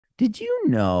Did you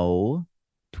know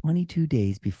 22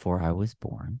 days before I was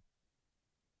born,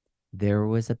 there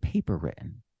was a paper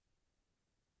written?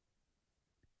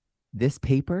 This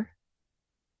paper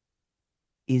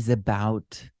is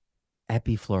about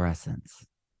epifluorescence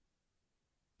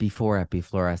before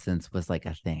epifluorescence was like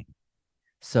a thing.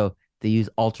 So they use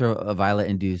ultraviolet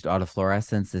induced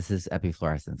autofluorescence. This is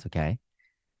epifluorescence, okay?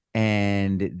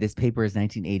 And this paper is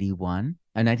 1981,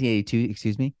 1982,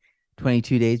 excuse me,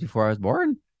 22 days before I was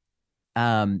born.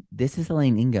 This is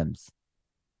Elaine Ingham's.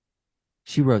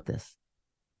 She wrote this.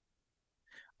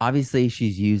 Obviously,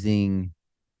 she's using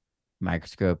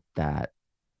microscope that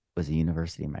was a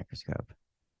university microscope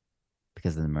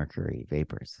because of the mercury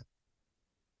vapors,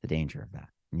 the danger of that.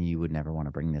 And you would never want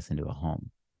to bring this into a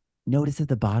home. Notice at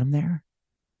the bottom there,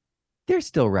 they're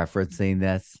still referencing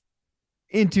this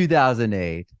in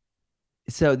 2008.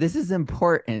 So this is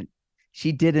important.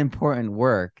 She did important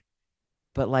work,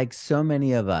 but like so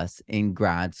many of us in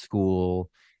grad school,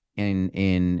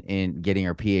 in getting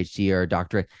our PhD or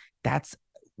doctorate, that's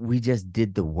we just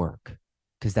did the work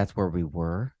because that's where we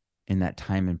were in that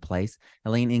time and place.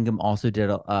 Elaine Ingham also did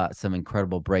some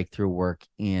incredible breakthrough work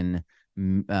in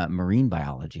marine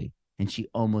biology, and she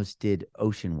almost did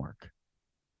ocean work.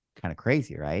 Kind of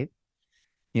crazy, right?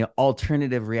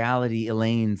 Alternative reality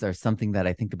Elaines are something that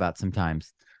I think about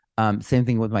sometimes. Same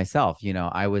thing with myself.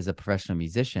 I was a professional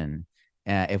musician.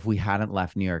 If we hadn't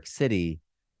left New York City,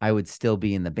 I would still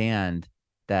be in the band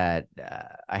that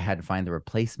I had to find the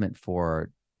replacement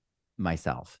for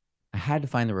myself. I had to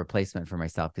find the replacement for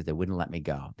myself because they wouldn't let me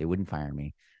go. They wouldn't fire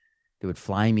me. They would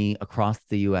fly me across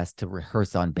the US to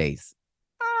rehearse on bass.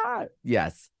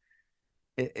 Yes.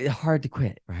 Hard to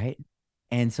quit, right?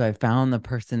 And so I found the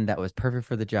person that was perfect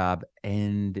for the job.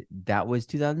 And that was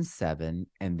 2007.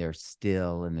 And they're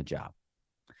still in the job.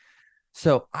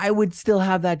 So I would still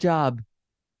have that job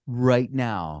right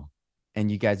now.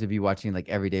 And you guys would be watching like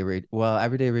Everyday Rachel. Well,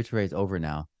 Everyday Rachel Ray is over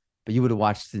now, but you would have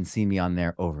watched and seen me on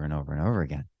there over and over and over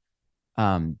again.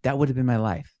 That would have been my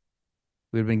life.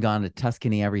 We would have been gone to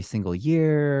Tuscany every single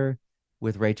year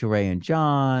with Rachel Ray and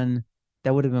John.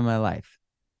 That would have been my life.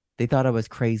 They thought I was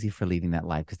crazy for leaving that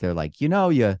life because they're like, you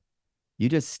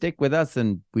just stick with us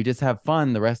and we just have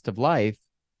fun the rest of life.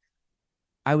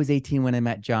 I was 18 when I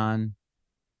met John.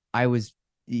 He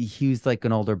was like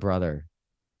an older brother,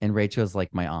 and Rachel's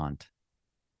like my aunt.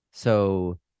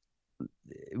 So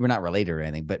we're not related or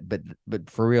anything, but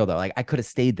for real though, like I could have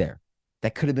stayed there.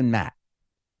 That could have been Matt.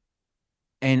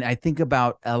 And I think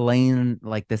about Elaine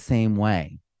like the same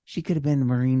way. She could have been a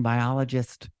marine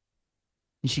biologist.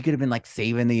 She could have been like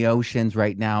saving the oceans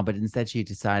right now, but instead she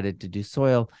decided to do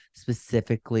soil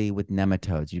specifically with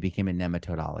nematodes. She became a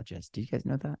nematodologist. Do you guys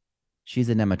know that? She's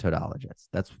a nematodologist.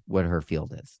 That's what her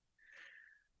field is.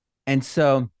 And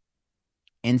so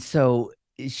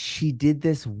she did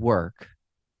this work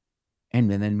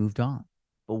and then moved on.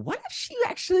 But what if she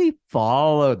actually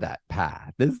followed that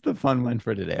path? This is the fun one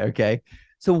for today, okay?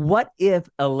 So what if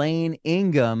Elaine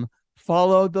Ingham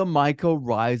followed the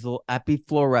mycorrhizal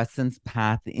epifluorescence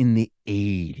path in the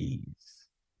 80s?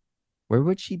 Where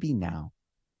would she be now?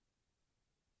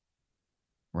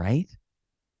 Right?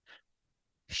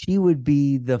 She would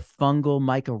be the fungal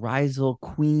mycorrhizal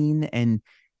queen, and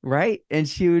right? And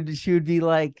she would be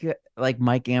like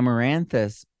Mike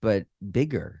Amaranthus, but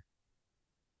bigger.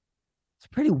 It's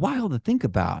pretty wild to think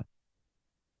about.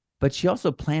 But she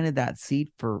also planted that seed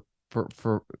for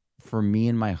me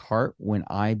in my heart when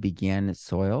I began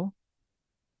soil.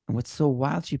 And what's so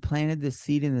wild, she planted this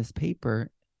seed in this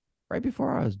paper right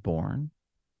before I was born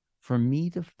for me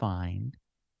to find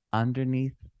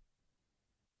underneath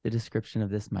the description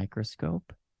of this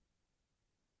microscope.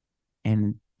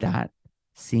 And that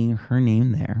seeing her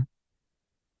name there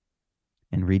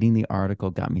and reading the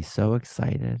article got me so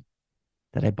excited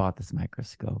that I bought this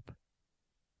microscope.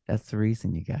 That's the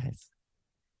reason, you guys.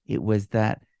 It was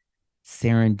that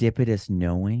serendipitous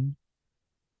knowing.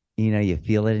 You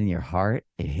feel it in your heart.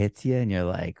 It hits you and you're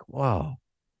like, whoa,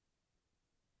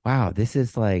 wow, this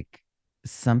is like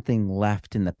something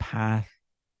left in the path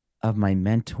of my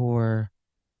mentor.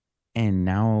 And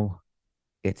now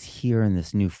it's here in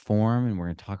this new form. And we're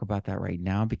going to talk about that right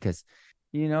now because,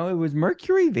 it was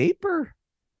mercury vapor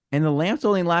and the lamps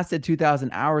only lasted 2,000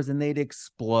 hours and they'd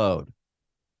explode.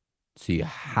 So you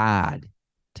had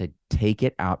to take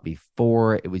it out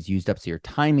before it was used up. So you're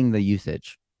timing the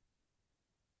usage.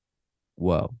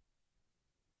 Whoa.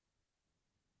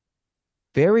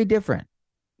 Very different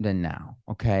than now.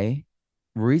 Okay.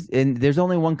 And there's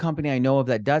only one company I know of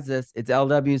that does this. It's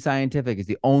LW Scientific. It's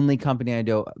the only company I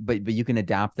know, but you can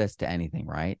adapt this to anything,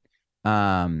 right?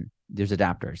 There's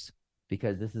adapters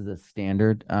because this is a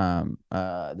standard.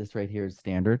 This right here is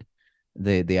standard,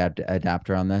 the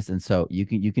adapter on this, and so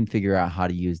you can figure out how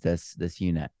to use this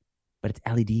unit, but it's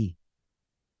LED.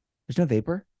 There's no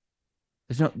vapor.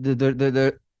 There's no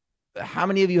the how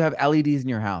many of you have LEDs in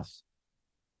your house?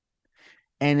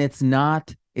 And it's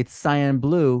cyan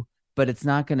blue, but it's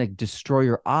not going to destroy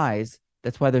your eyes.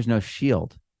 That's why there's no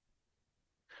shield.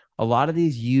 A lot of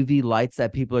these UV lights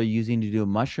that people are using to do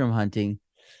mushroom hunting,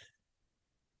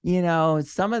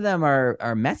 some of them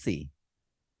are messy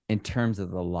in terms of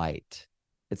the light.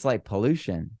 It's like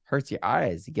pollution, hurts your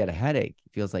eyes. You get a headache.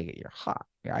 It feels like you're hot.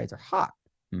 Your eyes are hot.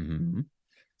 Mm-hmm.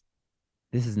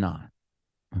 This is not.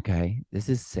 Okay. This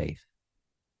is safe,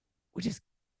 which is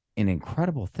an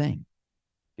incredible thing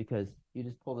because you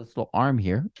just pull this little arm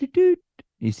here.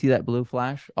 You see that blue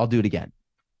flash? I'll do it again.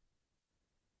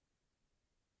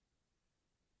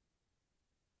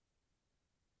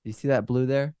 You see that blue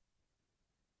there?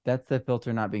 That's the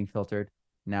filter not being filtered.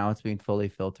 Now it's being fully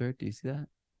filtered. Do you see that?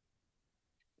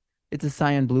 It's a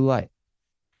cyan blue light.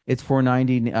 It's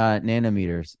 490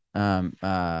 nanometers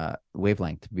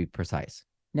wavelength to be precise.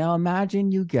 Now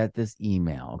imagine you get this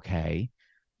email, okay?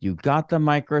 You got the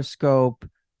microscope,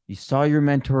 you saw your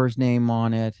mentor's name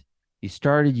on it, you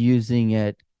started using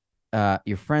it,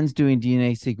 your friend's doing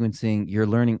DNA sequencing, you're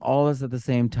learning all this at the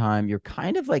same time. You're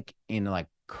kind of like in like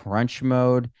crunch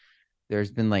mode.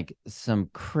 There's been like some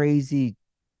crazy,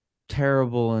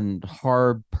 terrible and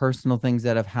hard personal things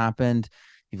that have happened.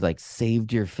 You've like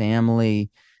saved your family,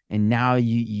 and now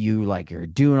you like you're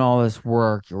doing all this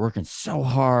work, you're working so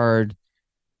hard,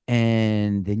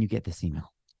 and then you get this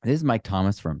email. This is Mike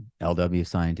Thomas from LW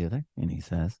Scientific, and he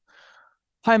says,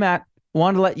 "Hi Matt,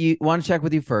 want to check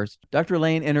with you first. Dr.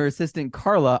 Elaine and her assistant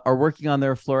Carla are working on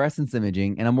their fluorescence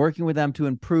imaging, and I'm working with them to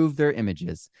improve their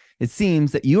images. It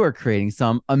seems that you are creating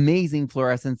some amazing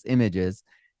fluorescence images,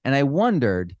 and I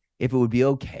wondered if it would be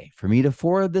okay for me to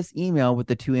forward this email with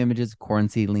the 2 images of corn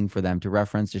seedling for them to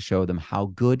reference to show them how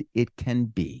good it can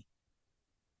be."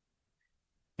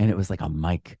 And it was like a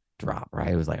mic drop, right?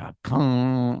 It was like a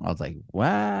I was like,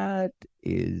 what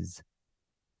is,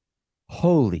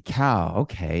 holy cow,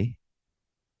 okay.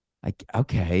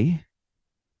 Okay.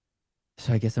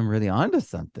 So I guess I'm really onto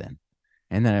something.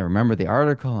 And then I remember the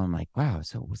article. And I'm like, wow,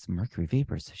 so what's mercury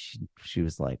vapor? So she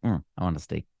was like, I want to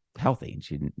stay healthy, and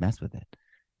she didn't mess with it.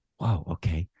 Wow,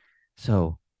 okay.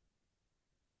 So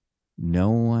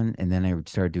no one, and then I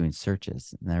started doing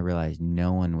searches, and I realized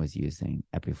no one was using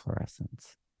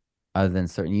epifluorescence other than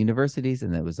certain universities,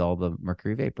 and it was all the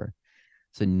mercury vapor.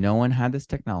 So no one had this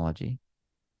technology.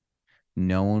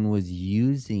 No one was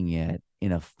using it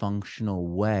in a functional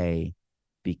way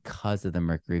because of the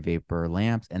mercury vapor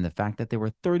lamps and the fact that they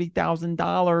were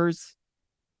 $30,000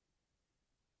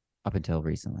 up until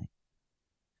recently.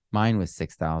 Mine was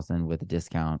 $6,000 with a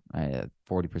discount,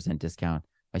 40% discount.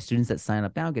 My students that sign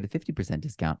up now get a 50%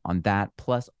 discount on that,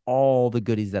 plus all the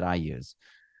goodies that I use,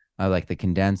 like the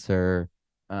condenser,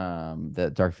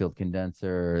 the dark field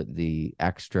condenser, the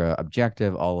extra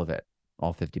objective, all of it,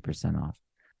 all 50% off.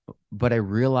 But I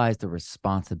realized the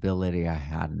responsibility I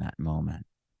had in that moment.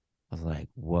 I was like,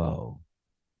 whoa.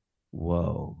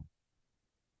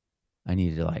 I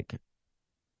need to like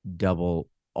double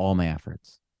all my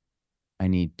efforts. I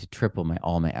need to triple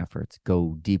all my efforts,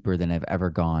 go deeper than I've ever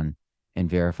gone, and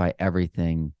verify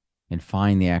everything and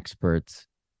find the experts,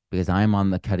 because I'm on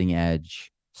the cutting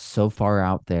edge so far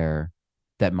out there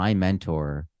that my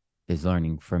mentor is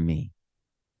learning from me.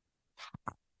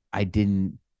 I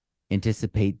didn't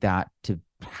anticipate that to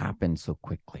happen so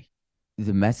quickly.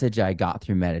 The message I got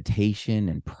through meditation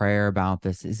and prayer about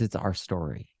this is it's our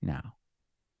story now.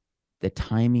 The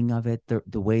timing of it,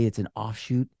 the way it's an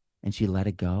offshoot, and she let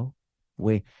it go.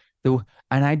 And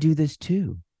I do this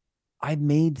too. I've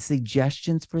made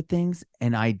suggestions for things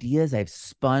and ideas I've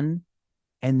spun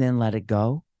and then let it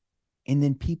go. And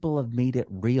then people have made it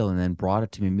real and then brought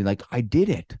it to me and be like, I did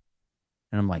it.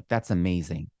 And I'm like, that's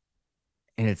amazing.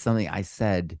 And it's something I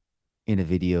said in a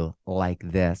video like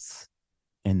this,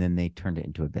 and then they turned it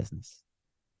into a business.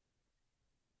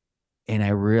 And I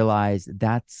realized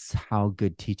that's how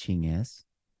good teaching is.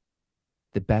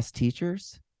 The best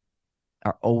teachers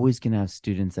are always going to have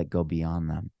students that go beyond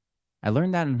them. I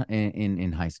learned that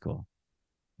in high school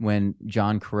when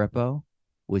John Carippo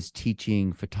was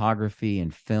teaching photography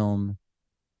and film,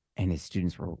 and his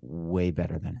students were way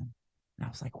better than him. And I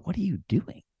was like, what are you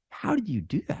doing? How did you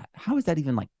do that? How is that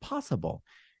even like possible?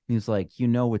 And he was like,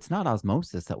 it's not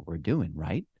osmosis that we're doing,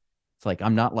 right? It's like,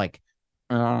 I'm not like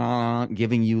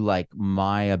giving you like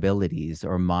my abilities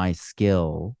or my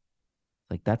skill.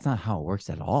 Like, that's not how it works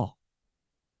at all.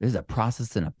 There's a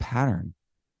process and a pattern.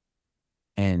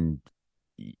 And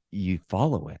you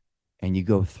follow it and you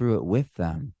go through it with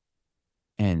them,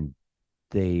 and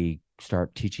they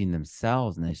start teaching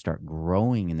themselves and they start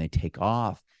growing and they take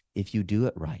off if you do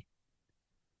it right.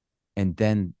 And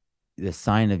then the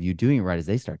sign of you doing it right is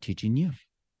they start teaching you.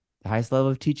 The highest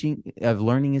level of teaching, of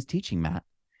learning, is teaching, Matt.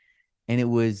 And it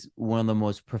was one of the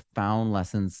most profound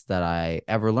lessons that I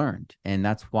ever learned. And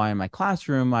that's why in my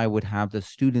classroom, I would have the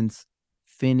students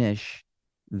finish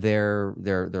their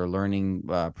learning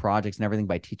projects and everything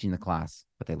by teaching the class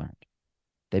what they learned.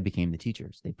 They became the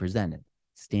teachers. They presented,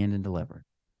 stand and deliver.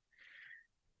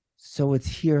 So it's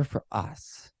here for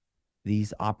us.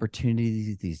 These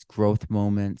opportunities, these growth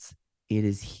moments, it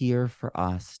is here for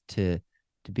us to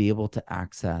be able to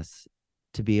access,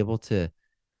 to be able to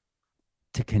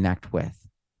connect with,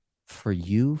 for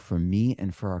you, for me,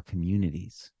 and for our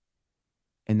communities.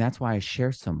 And that's why I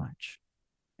share so much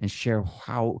and share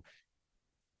how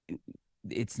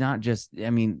it's not just, I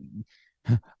mean,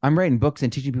 I'm writing books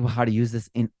and teaching people how to use this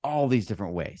in all these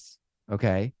different ways.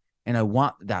 Okay. And I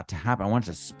want that to happen. I want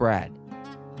it to spread.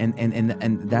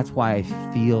 And that's why I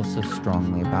feel so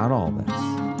strongly about all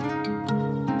this.